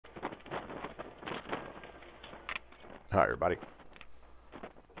Hi, everybody.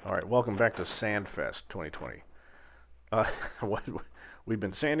 All right, welcome back to Sandfest 2020. Uh, what, we've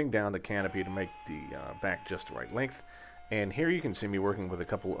been sanding down the canopy to make the back just the right length, and here you can see me working with a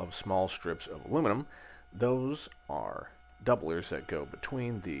couple of small strips of aluminum. Those are doublers that go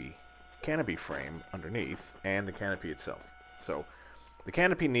between the canopy frame underneath and the canopy itself. So the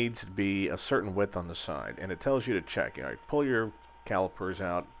canopy needs to be a certain width on the side, and it tells you to check. Pull your calipers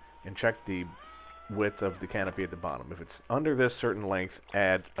out and check the width of the canopy at the bottom. If it's under this certain length,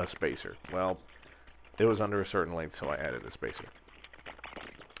 add a spacer. Well, it was under a certain length, so I added a spacer.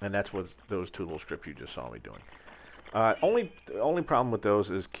 And that's what those two little strips you just saw me doing. The only problem with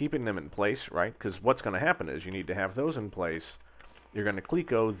those is keeping them in place, right? Because what's going to happen is you need to have those in place. You're going to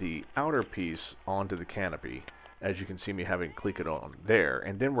cleco the outer piece onto the canopy, as you can see me having cleek it on there,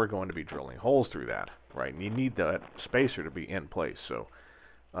 and then we're going to be drilling holes through that, right? And you need that spacer to be in place. So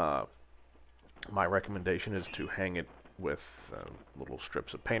my recommendation is to hang it with little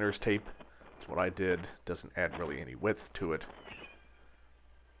strips of painter's tape. That's what I did. Doesn't add really any width to it.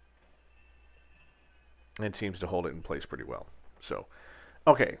 And it seems to hold it in place pretty well. So,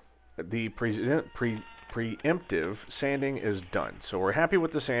 okay, the preemptive sanding is done. So we're happy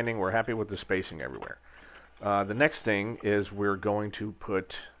with the sanding. We're happy with the spacing everywhere. The next thing is we're going to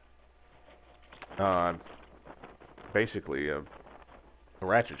put basically a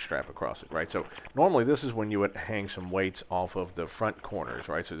ratchet strap across it, right? So normally this is when you would hang some weights off of the front corners,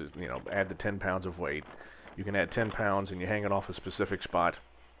 right? So, add the 10 pounds of weight. You can add 10 pounds and you hang it off a specific spot,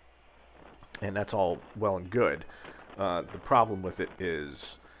 and that's all well and good. The problem with it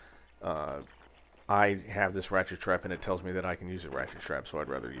is I have this ratchet strap and it tells me that I can use a ratchet strap, so I'd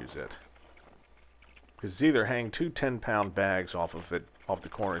rather use it. Because it's either hang two 10-pound bags off of it, off the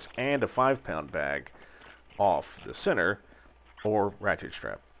corners, and a 5-pound bag off the center, or ratchet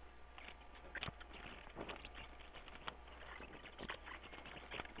strap.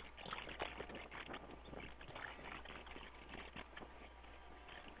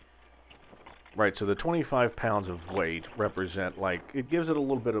 Right, so the 25 pounds of weight represent, like, it gives it a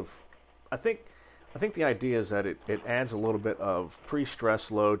little bit of, I think the idea is that it adds a little bit of pre-stress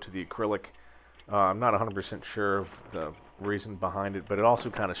load to the acrylic. I'm not 100% sure of the reason behind it, but it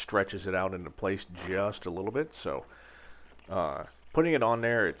also kind of stretches it out into place just a little bit. So putting it on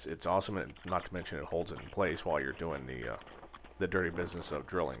there, it's awesome, and not to mention it holds it in place while you're doing the dirty business of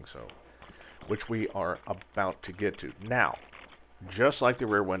drilling. So, which we are about to get to now. Just like the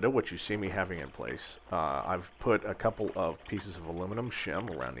rear window, which you see me having in place, I've put a couple of pieces of aluminum shim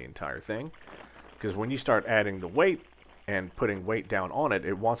around the entire thing, because when you start adding the weight and putting weight down on it,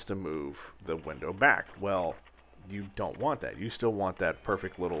 it wants to move the window back. Well, you don't want that. You still want that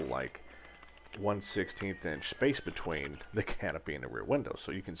perfect little, like, 1/16 inch space between the canopy and the rear window.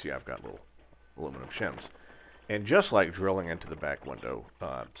 So you can see I've got little aluminum shims. And just like drilling into the back window,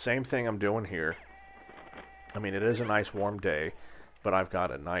 same thing I'm doing here. I mean, it is a nice warm day, but I've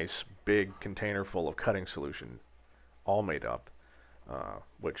got a nice big container full of cutting solution all made up,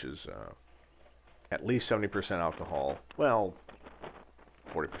 which is at least 70% alcohol. Well,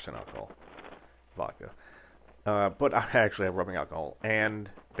 40% alcohol, vodka. But I actually have rubbing alcohol and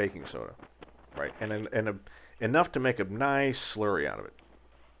baking soda, right? And enough to make a nice slurry out of it.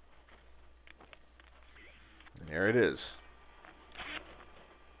 And there it is.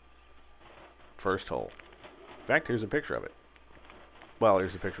 First hole. In fact, here's a picture of it. Well,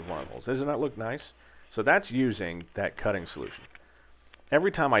 here's a picture of one of the holes. Doesn't that look nice? So that's using that cutting solution.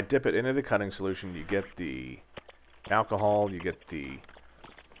 Every time I dip it into the cutting solution, you get the alcohol, you get the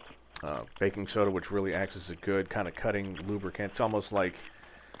baking soda, which really acts as a good kind of cutting lubricant. It's almost like,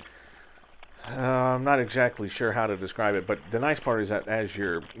 I'm not exactly sure how to describe it, but the nice part is that as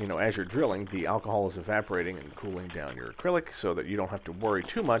you're drilling, the alcohol is evaporating and cooling down your acrylic, so that you don't have to worry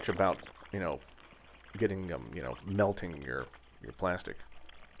too much about, getting melting your plastic.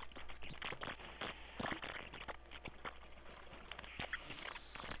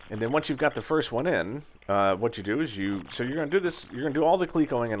 And then once you've got the first one in, what you do is you're going to do this, you're going to do all the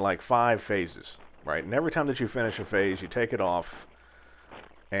clecoing in like 5 phases, right? And every time that you finish a phase, you take it off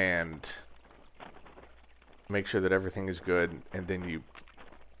and make sure that everything is good, and then you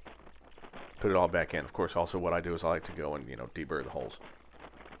put it all back in. Of course, also what I do is I like to go and, deburr the holes.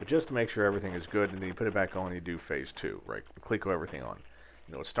 But just to make sure everything is good, and then you put it back on, you do phase 2, right? Cleco everything on.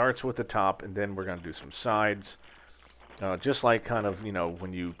 It starts with the top, and then we're going to do some sides. Just like kind of,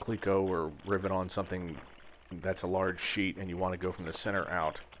 when you cleco or rivet on something that's a large sheet and you want to go from the center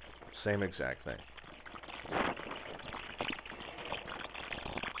out, same exact thing.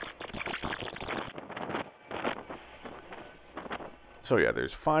 So yeah,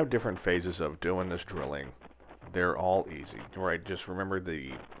 there's 5 different phases of doing this drilling. They're all easy, right? Just remember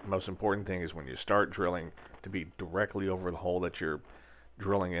the most important thing is when you start drilling to be directly over the hole that you're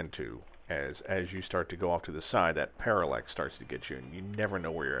drilling into. As you start to go off to the side, that parallax starts to get you, and you never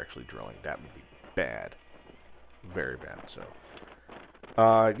know where you're actually drilling. That would be bad, very bad.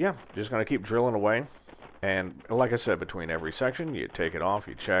 So, yeah, just gonna keep drilling away. And like I said, between every section, you take it off,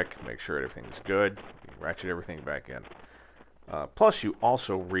 you check, make sure everything's good, you ratchet everything back in. Plus, you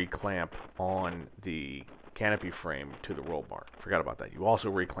also reclamp on the canopy frame to the roll bar. Forgot about that. You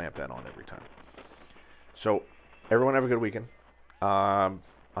also reclamp that on every time. So, everyone have a good weekend.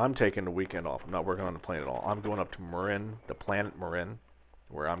 I'm taking the weekend off. I'm not working on the plane at all. I'm going up to Marin, the planet Marin,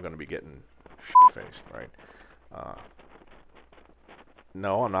 where I'm going to be getting shit-faced, right?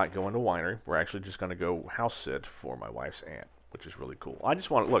 No, I'm not going to winery. We're actually just going to go house sit for my wife's aunt, which is really cool. I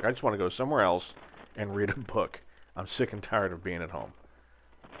just want to go somewhere else and read a book. I'm sick and tired of being at home.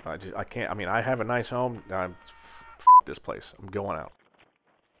 I can't. I mean, I have a nice home. This place. I'm going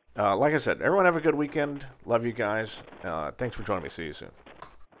out. Like I said, everyone have a good weekend. Love you guys. Thanks for joining me. See you soon.